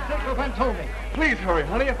 but Fun Sickle told me. Please hurry,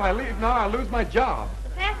 honey. If I leave now, I'll lose my job. The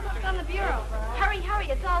fastest on the bureau. Hurry, hurry,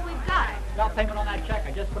 it's all we've got. Got payment on that check.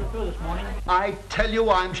 I just put it through this morning. I tell you,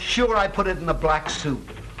 I'm sure I put it in the black suit.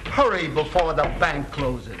 Hurry before the bank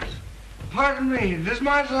closes. Pardon me, does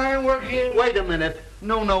my sign work here? Wait a minute.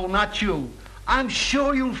 No, not you. I'm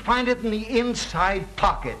sure you'll find it in the inside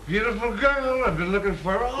pocket. Beautiful girl, I've been looking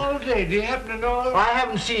for her all day. Do you happen to know her? I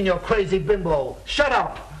haven't seen your crazy bimbo. Shut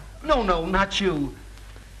up. No, not you.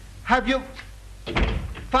 Have you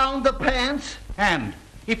found the pants? And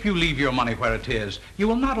if you leave your money where it is, you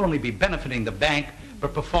will not only be benefiting the bank,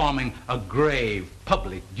 but performing a grave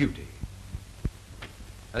public duty.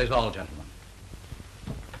 That is all, gentlemen.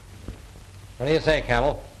 What do you say,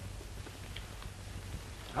 Camel?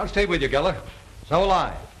 I'll stay with you, Geller. So will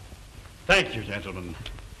I. Thank you, gentlemen.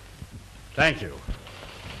 Thank you.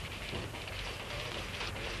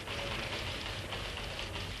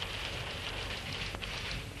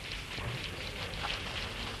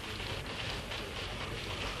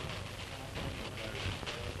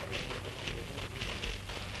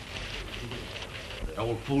 The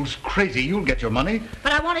old fool's crazy. You'll get your money.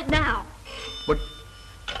 But I want it now. What?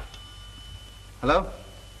 Hello?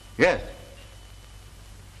 Yes.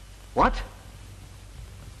 What?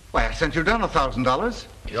 Why, I sent you down $1,000.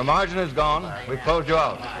 Your margin is gone. We've closed you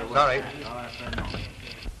out. Sorry.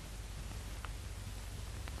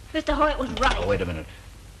 Mr. Hoyt was right. Oh, wait a minute.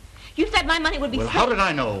 You said my money would be Well, safe. how did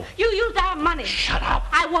I know? You used our money. Shut up.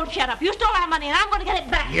 I won't shut up. You stole our money, and I'm going to get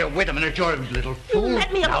it back. Here, wait a minute, you're a little fool.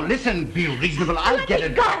 let me Now, alone. listen, be reasonable. I'll Let get me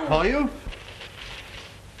it go. back for you.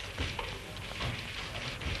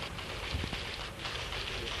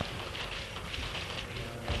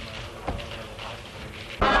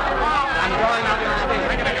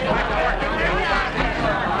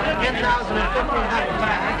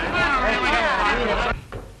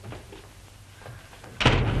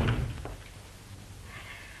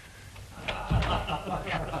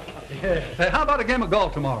 Say, how about a game of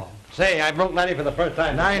golf tomorrow? Say, I broke 90 for the first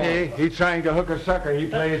time. 90. He's trying to hook a sucker. He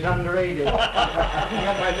plays under 80.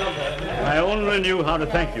 I only knew how to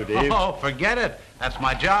thank you, Dave. Oh, forget it. That's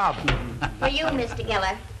my job. For you, Mr.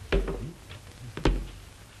 Geller.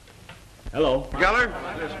 Hello. Geller,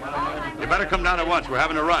 you better come down at once. We're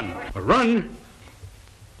having a run. A run?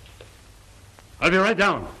 I'll be right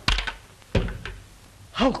down.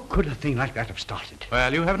 How could a thing like that have started?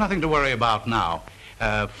 Well, you have nothing to worry about now.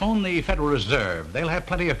 Phone the Federal Reserve. They'll have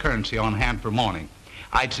plenty of currency on hand for morning.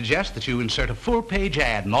 I'd suggest that you insert a full-page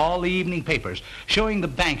ad in all the evening papers showing the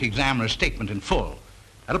bank examiner's statement in full.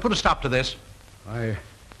 That'll put a stop to this. I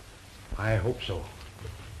hope so.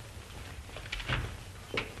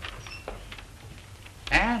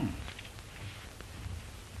 And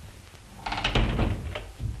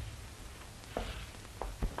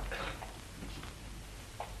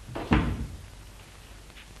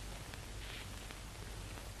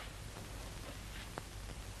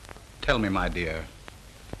tell me, my dear,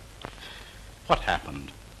 what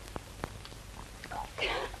happened?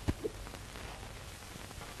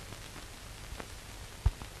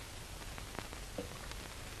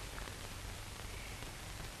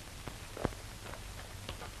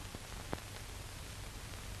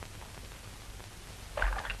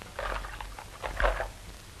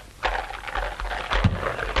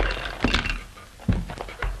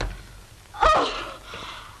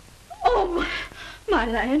 My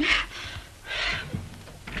land.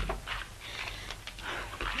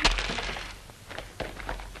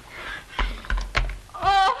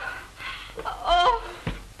 Oh.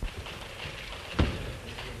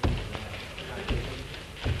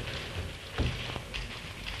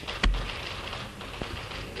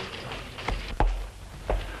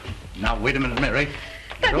 Now, wait a minute, Mary.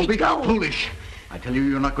 Let Don't me be go. foolish. I tell you,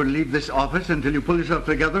 you're not going to leave this office until you pull yourself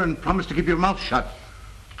together and promise to keep your mouth shut.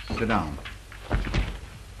 Sit down.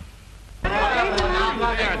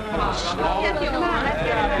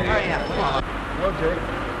 No, Jake.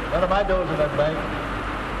 None of my doll's in that bank.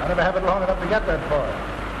 I never have it long enough to get that far.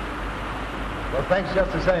 Well, thanks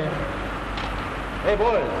just the same. Hey,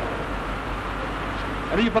 boys.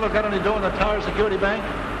 Any of you fellows got any dough in the Tower Security Bank?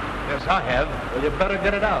 Yes, I have. Well, you better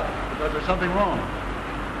get it out, because there's something wrong.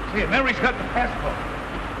 See, Mary's got the passport.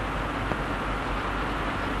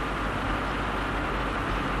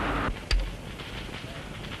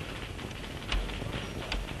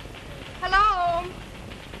 Hello,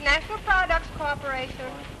 National Products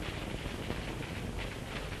Corporation.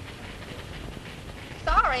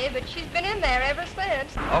 Sorry, but she's been in there ever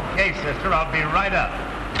since. Okay, sister, I'll be right up.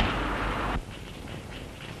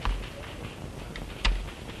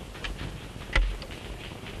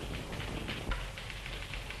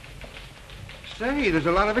 Say, there's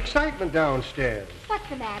a lot of excitement downstairs. What's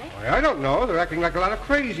the matter? Why, I don't know. They're acting like a lot of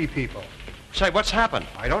crazy people. Say, what's happened?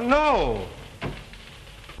 I don't know.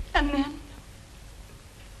 And then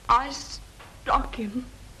I struck him.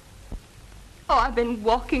 Oh, I've been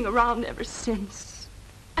walking around ever since.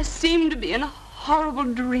 I seemed to be in a horrible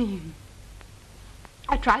dream.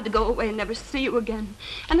 I tried to go away and never see you again.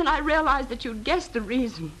 And then I realized that you'd guessed the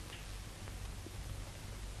reason.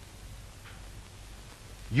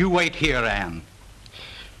 You wait here, Anne.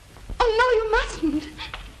 Oh, no, you mustn't.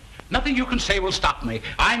 Nothing you can say will stop me.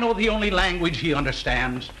 I know the only language he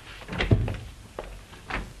understands.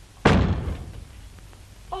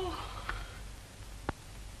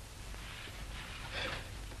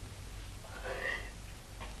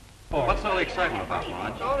 What's all the excitement about,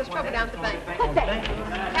 Marge? Oh, there's trouble down at the bank. What bank?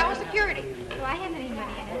 Tower Security. Do I have any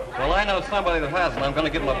money in it? Well, I know somebody that has, and I'm going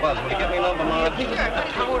to give him a buzz. Will you give me a number, Marge?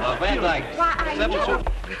 Sure. Van Dyke. Why, I know.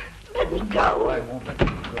 Let me go. I won't let you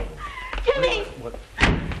go. Jimmy!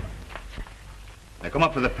 Now, come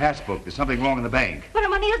up with the passbook. There's something wrong in the bank. But our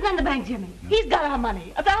money isn't in the bank, Jimmy. He's got our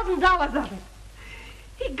money. $1,000 of it.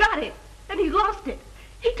 He got it, and he lost it.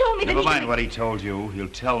 He told me that Never mind what he told you. He'll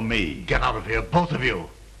tell me. Get out of here, both of you.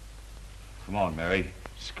 Come on, Mary.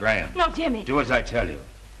 Scram. No, Jimmy. Do as I tell you.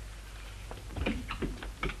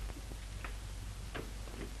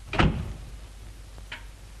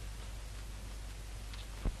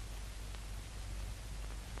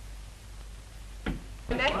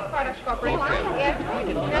 National Products Corporation.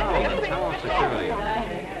 Tower Security.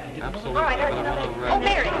 Absolutely. All right. Oh,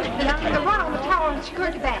 Mary, the run on the Tower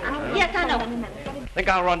Security Bank. Yes, I know. Think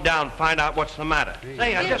I'll run down and find out what's the matter.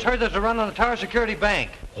 Say, I just heard there's a run on the Tower Security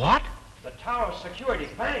Bank. What? The Tower Security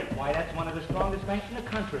Bank? Why, that's one of the strongest banks in the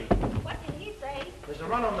country. What did he say? There's a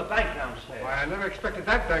run on the bank downstairs. Why, I never expected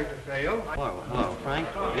that bank to fail. Hello, hello, Frank?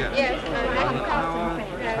 Yes. Yes.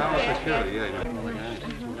 Tower Security,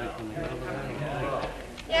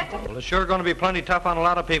 yeah. Well, it's sure going to be plenty tough on a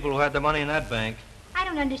lot of people who had the money in that bank. I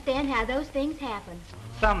don't understand how those things happen.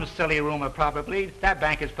 Some silly rumor, probably. That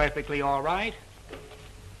bank is perfectly all right.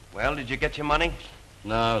 Well, did you get your money?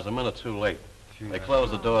 No, I was a minute too late. They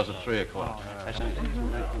closed the doors at 3 o'clock. Yes,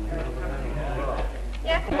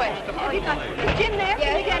 wait. Is Jim there?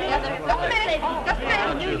 Can you get him? Just a minute. Just a minute.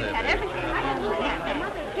 I knew you had everything. I had to look at them.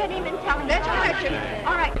 Mother, get him and tell him. That's right, Jim.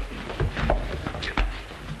 All right.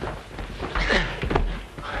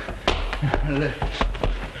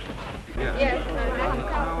 Yes.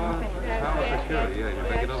 Tower Security, yeah. You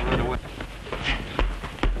better get over right away.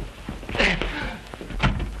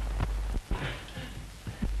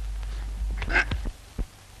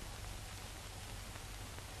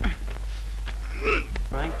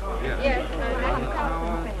 Frank? Yeah. Yes.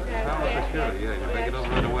 Tower Security, yeah. You better get over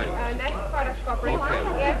right away. National Products Corporation.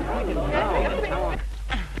 Okay. Yes. Tower.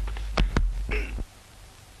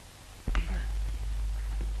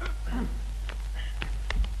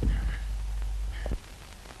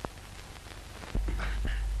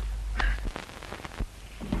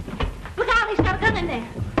 in there.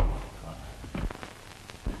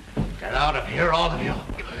 Get out of here, all of you.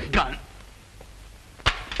 Give me the gun.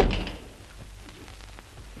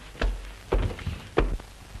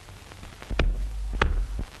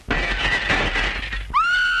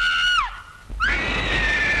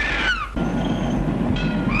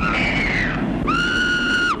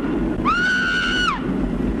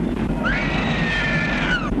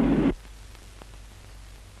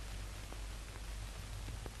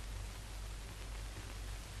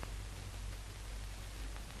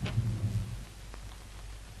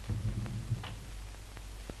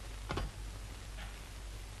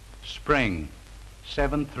 Spring,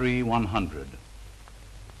 73100.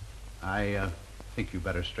 I think you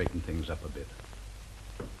better straighten things up a bit.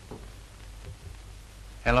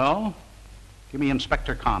 Hello? Give me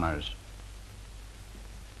Inspector Connors.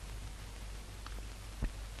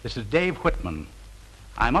 This is Dave Whitman.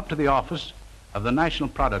 I'm up to the office of the National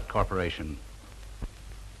Product Corporation.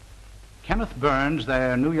 Kenneth Burns,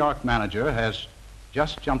 their New York manager, has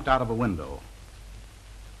just jumped out of a window.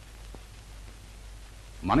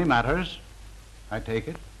 Money matters, I take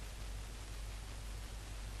it.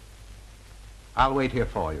 I'll wait here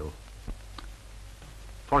for you.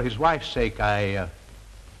 For his wife's sake, I'd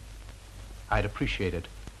appreciate it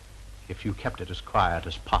if you kept it as quiet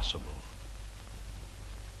as possible.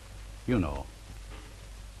 You know.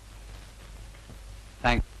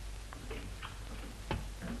 Thank.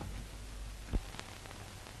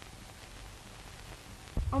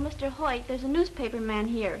 Oh, Mr. Hoyt, there's a newspaper man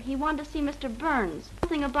here. He wanted to see Mr. Burns.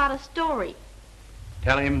 Something about a story.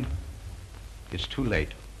 Tell him it's too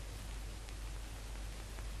late.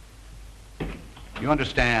 You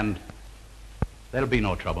understand, there'll be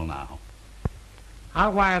no trouble now.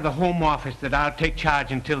 I'll wire the Home Office that I'll take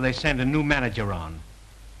charge until they send a new manager on.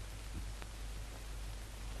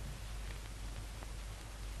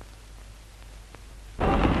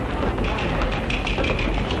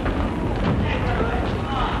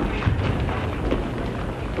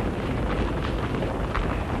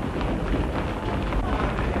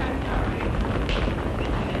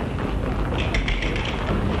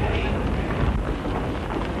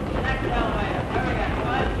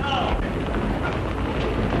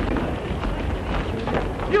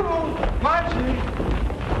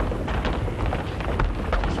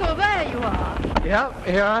 Yep,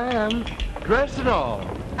 here I am, dressed and all.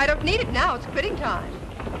 I don't need it now. It's quitting time.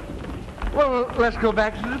 Well, let's go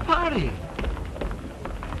back to the party.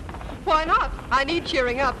 Why not? I need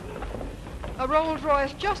cheering up. A Rolls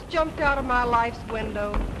Royce just jumped out of my life's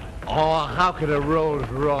window. Oh, how could a Rolls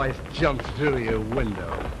Royce jump through your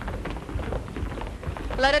window?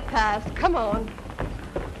 Let it pass. Come on.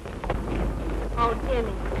 Oh,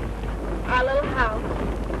 Jimmy. Our little house.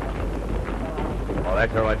 Oh,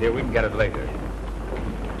 that's all right, dear. We can get it later.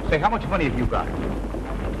 Say, how much money have you got? 6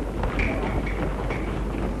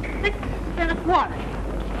 1/4.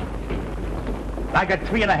 I got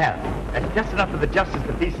 3 1/2. That's just enough for the justice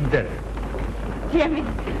of decent dinner. Jimmy.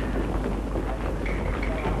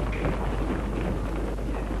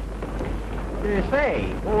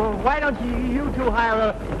 Say, well, why don't you two hire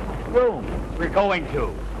a room? We're going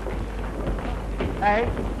to. Hey?